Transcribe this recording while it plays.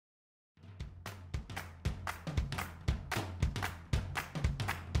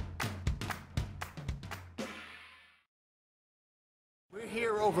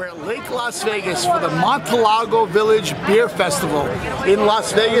Here over at Lake Las Vegas for the Montelago Village Beer Festival in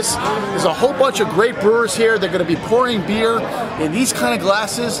Las Vegas. There's a whole bunch of great brewers here. They're going to be pouring beer in these kind of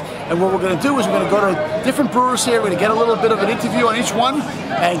glasses, and what we're going to do is we're going to go to different brewers here. We're going to get a little bit of an interview on each one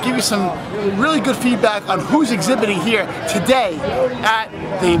and give you some really good feedback on who's exhibiting here today at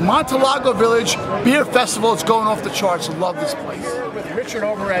the Montelago Village Beer Festival. It's going off the charts. I love this place. With Richard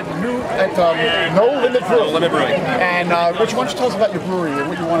over at Limit Brewing. No Limit Brewing. And Richard, why don't you tell us about your brewery and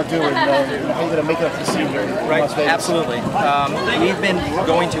what you want to do and how you're going to make it up to the scene here in Las Vegas? Absolutely. We've been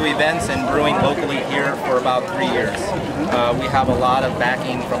going to events and brewing locally here for about 3 years. We have a lot of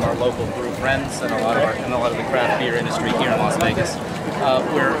backing from our local brew friends and a lot of the craft beer industry here in Las Vegas.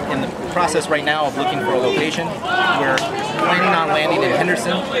 We're in the process right now of looking for a location. We're planning on landing in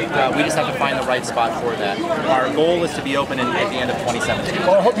Henderson. We just have to find the right spot for that. Our goal is to be open at the end of 2017.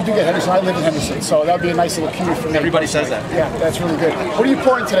 Well, I hope you do get Henderson. I live in Henderson, so that would be a nice little commute for me. Everybody says that. Yeah, that's really good. What are you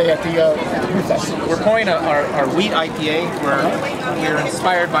pouring today at the BeerFest? We're pouring our wheat IPA. We're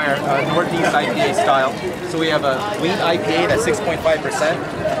inspired by our Northeast IPA style. So we have a wheat IPA that's 6.5%,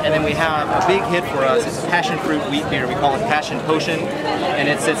 and then we have a big hit for us. It's a passion fruit wheat beer. We call it Passion Potion, and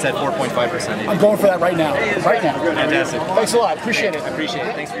it sits at 4.5%. I'm going for that right now. Right now. Fantastic. Thanks a lot. Appreciate it. I appreciate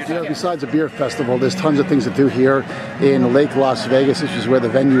it. Thanks for your time. Besides the beer festival, there's tons of things to do here in Lake Las Vegas. This is where the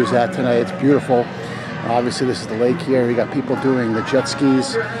venue is at tonight. It's beautiful. Obviously, this is the lake here. We got people doing the jet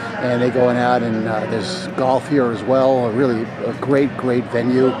skis, and they're going out, and there's golf here as well. Really a great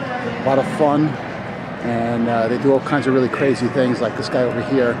venue. A lot of fun, and they do all kinds of really crazy things, like this guy over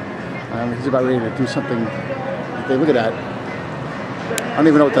here. He's about ready to do something. Okay, look at that. I don't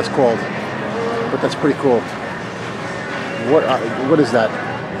even know what that's called, but that's pretty cool. What is that?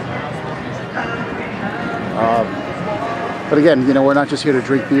 But again, you know, we're not just here to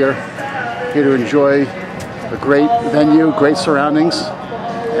drink beer. Here to enjoy a great venue, great surroundings,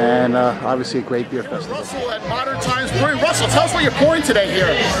 and obviously a great beer festival. Russell at Modern Times Brewing. Russell, tell us what you're pouring today here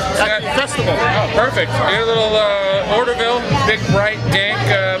at the festival. Oh, perfect. We got a little Orderville, big, bright, dank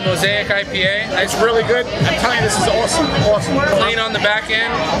Mosaic IPA. It's really good. I'm telling you, this is awesome. Awesome. Clean on the back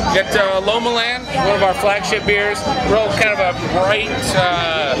end. Got Loma Land, one of our flagship beers. Real kind of a bright,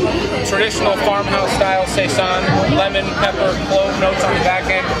 traditional farmhouse style saison, lemon, pepper, clove notes on the back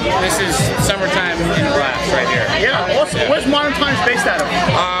end. This is summertime in a glass right here. Yeah, awesome. Yeah. Where's Modern Times based out of?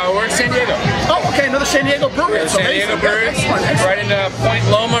 We're in San Diego. Oh, okay, another San Diego brewery. San Diego brewery, right into Point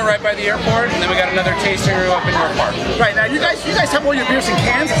Loma, right by the airport, and then we got another tasting room up in North Park. Right, now you guys have all your beers in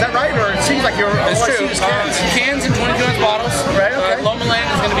cans, is that right? Or it seems like you're... It's true. Cans and 22-ounce bottles. Right, okay. Loma Land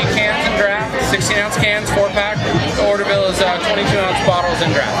is going to be cans and draft, 16-ounce cans, 4-pack. Orderville is 22-ounce bottles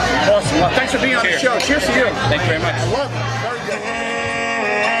and draft. Awesome. Well, thanks for being on the show. Cheers to you. Thank you very much. I love it. Very good.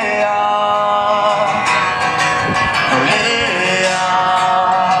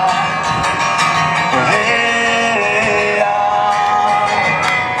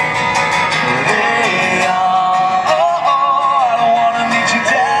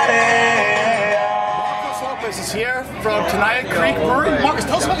 Is here from Tenaya Creek Brewery. Marcus,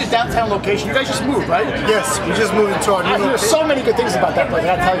 tell us about your downtown location. You guys just moved, right? Yes, we just moved into our new There's so many good things about that place,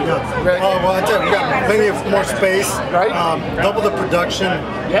 I gotta tell you. Right? well, I tell you, we got plenty of more space, right? Double the production,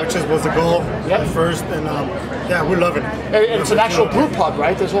 which was the goal at first, and yeah, we're loving it. And it's an actual brew pub,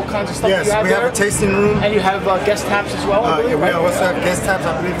 right? There's all kinds of stuff yes, you have we have a tasting room. And you have guest taps as well, Yeah, we also have guest taps.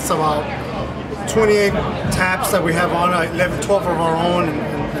 I believe it's about 28 taps that we have on, 12 of our own,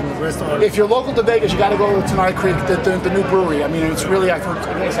 and the rest are... If you're local to Vegas, you got to go to Tenaya Creek, the new brewery. I mean, it's really, I've heard,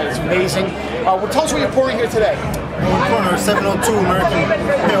 like I said, it's amazing. Well, tell us what you're pouring here today. We're pouring our 702 American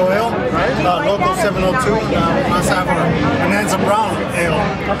Pale Ale, local 702. We also have our Bonanza Brown Ale.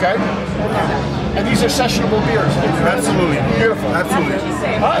 Okay. And these are sessionable beers. Absolutely. Beautiful. Absolutely.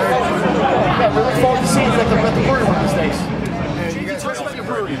 All right. Yeah, we look forward to seeing you at the brewery one of these days. Tell us about your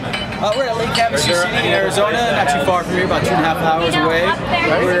brewery. We're at Lake Havasu City in Arizona, not too far from here, about 2.5 hours away.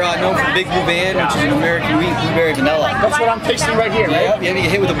 We're known for the Big Blue Band, which is an American wheat blueberry vanilla. That's what I'm tasting right here, right? Yeah, you get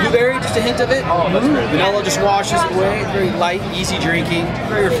hit with a blueberry, just a hint of it. Oh, that's great. Vanilla just washes away. Very light, easy drinking,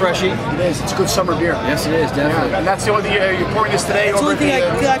 very refreshing. It is. It's a good summer beer. Yes, it is, definitely. Yeah. And that's the only thing you're pouring this today? That's the only thing I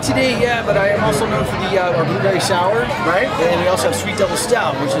got today, yeah, but I am also known for our blueberry sour. Right. And we also have sweet double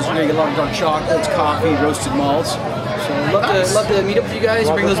stout, which is where you get a lot of dark chocolates, coffee, roasted malts. So I'd love to meet up with you guys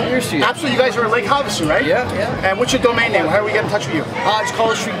and bring those beers to you. Absolutely. You guys are in Lake Havasu, right? Yeah, yeah. And what's your domain name? How do we get in touch with you? It's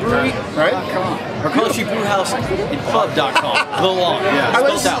College Street Brewery, right? Or College Street Brewhouse and Pub.com. A little long,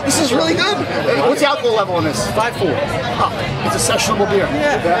 yeah. This is really good. What's the alcohol level in this? 5.4. Oh, it's a sessionable beer.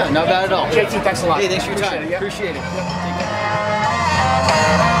 Yeah, not bad at all. JT, thanks a lot. Hey, thanks for your time. Appreciate it.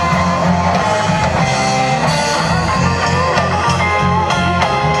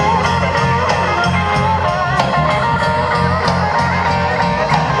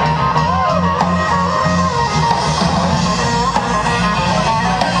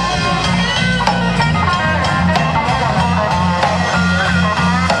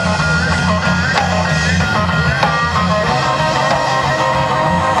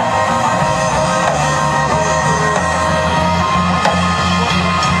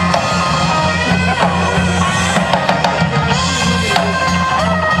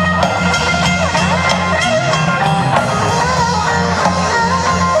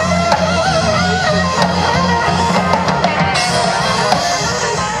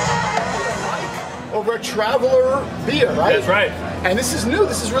 Travelr beer, right? That's right. And this is new.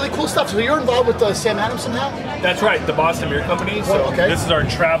 This is really cool stuff. So you're involved with Sam Adams somehow? That's right, the Boston Beer Company. So okay. This is our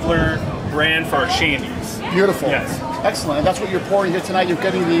Travelr brand for our shandies. Beautiful. Yes. Excellent. And that's what you're pouring here tonight. You're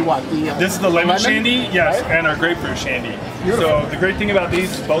getting the what? This is the lemon shandy, yes, right? And our grapefruit shandy. Beautiful. So the great thing about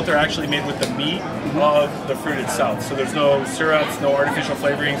these, both are actually made with the meat of the fruit itself. So there's no syrups, no artificial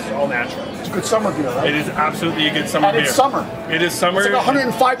flavorings, it's all natural. It's a good summer beer, right? It is absolutely a good summer beer. It's summer. It is summer. It's like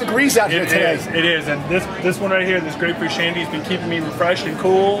 105 degrees out here today. It is. And this one right here, this grapefruit shandy, has been keeping me refreshed and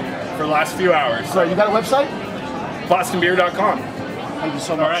cool for the last few hours. So you got a website? BostonBeer.com. Thank you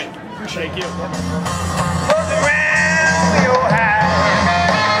so much. All right. Thank you.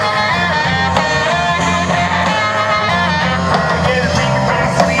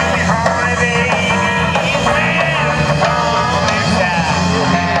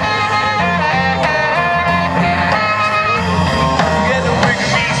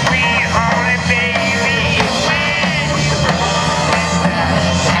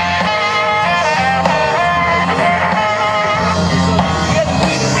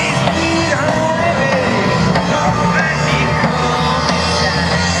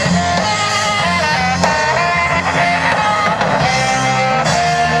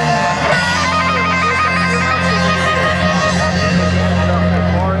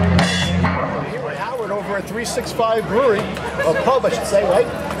 Over at 365 Brewery, or pub I should say, right?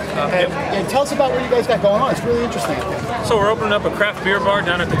 And tell us about what you guys got going on. It's really interesting. So we're opening up a craft beer bar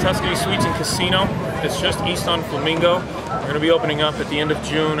down at the Tuscany Suites and Casino. It's just east on Flamingo. We're going to be opening up at the end of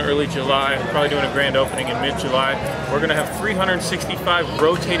June, early July. We're probably doing a grand opening in mid-July. We're going to have 365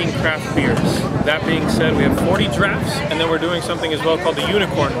 rotating craft beers. That being said, we have 40 drafts, and then we're doing something as well called the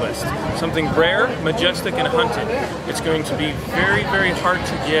Unicorn List. Something rare, majestic, and hunted. It's going to be very, very hard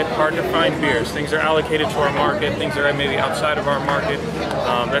to get, hard to find beers. Things are allocated to our market, things are maybe outside of our market.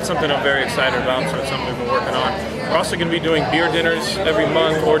 That's something I'm very excited about, so it's something we've been working on. We're also going to be doing beer dinners every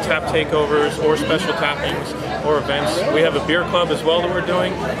month, or tap takeovers, or special tappings, or events. We have a beer club as well that we're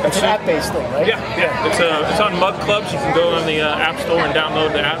doing. It's an app-based thing, right? Yeah. It's on Mug Clubs. You can go on the App Store and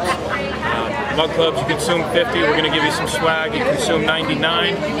download the apps. Mug Clubs, you consume 50, we're going to give you some swag. You consume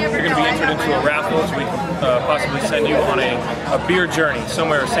 99, you're going to be entered into a raffle, so we can possibly send you on a beer journey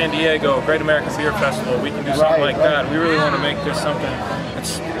somewhere, San Diego, Great American Beer Festival. We can do something like that. We really want to make this something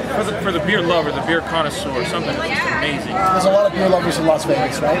that's for the beer lover, the beer connoisseur, something that's just amazing. There's a lot of beer lovers in Las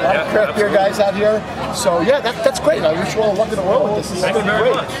Vegas, right? A lot of craft beer guys out here. So yeah, that's great. I wish you all luck in the world with this. This is Thank you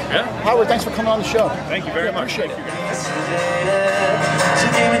very great. much. Yeah. Howard, thanks for coming on the show. Thank you very much. Appreciate it. So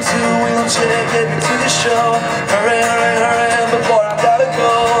give me two, we gon' check, get me to the show. Hurry, hurry, hurry, before I gotta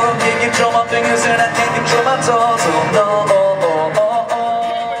go. Can't control my fingers and I can't control my toes. Oh no,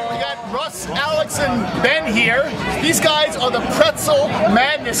 We got Russ, Alex, and Ben here. These guys are the pretzel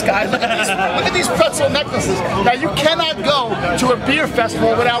madness guys. Look at these pretzel necklaces. Now you cannot go to a beer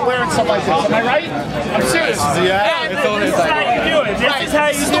festival without wearing something like this. Am I right? I'm serious. Yeah, And this is how you do it. This is how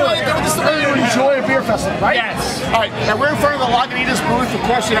you do it. This is the way you enjoy a beer festival, right? Yes. All right, and we're in front of the Lagunitas booth. Of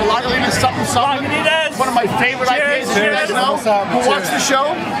course, you know, Lagunitas something. Lagunitas. One of my favorite IPAs, as you guys know, who watch the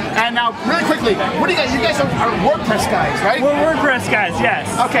show. And now, really quickly, what do you guys? You guys are WordPress guys, right? We're WordPress guys, yes.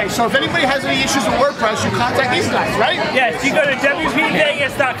 Okay, so if anybody has any issues with WordPress, you contact these guys, right? Yes, you go to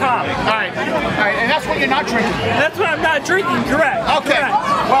WPVegas.com. All right, and that's what you're not drinking. That's what I'm not drinking, correct. Okay,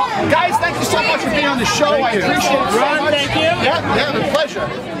 Correct. well, guys, thank you so much for being on the show. I appreciate it so Ron, much. thank you. Yeah, a pleasure.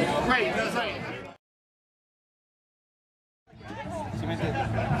 Great, great.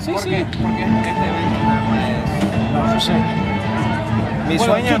 Sí, sí. Porque este evento no sé. Mi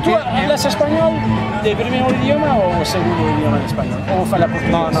sueño ¿Tú hablas español de primer idioma o segundo idioma en español? ¿O fue la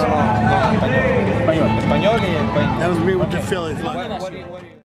portugués? No, español. Español. Español y español. That was me with the Phillies. What do you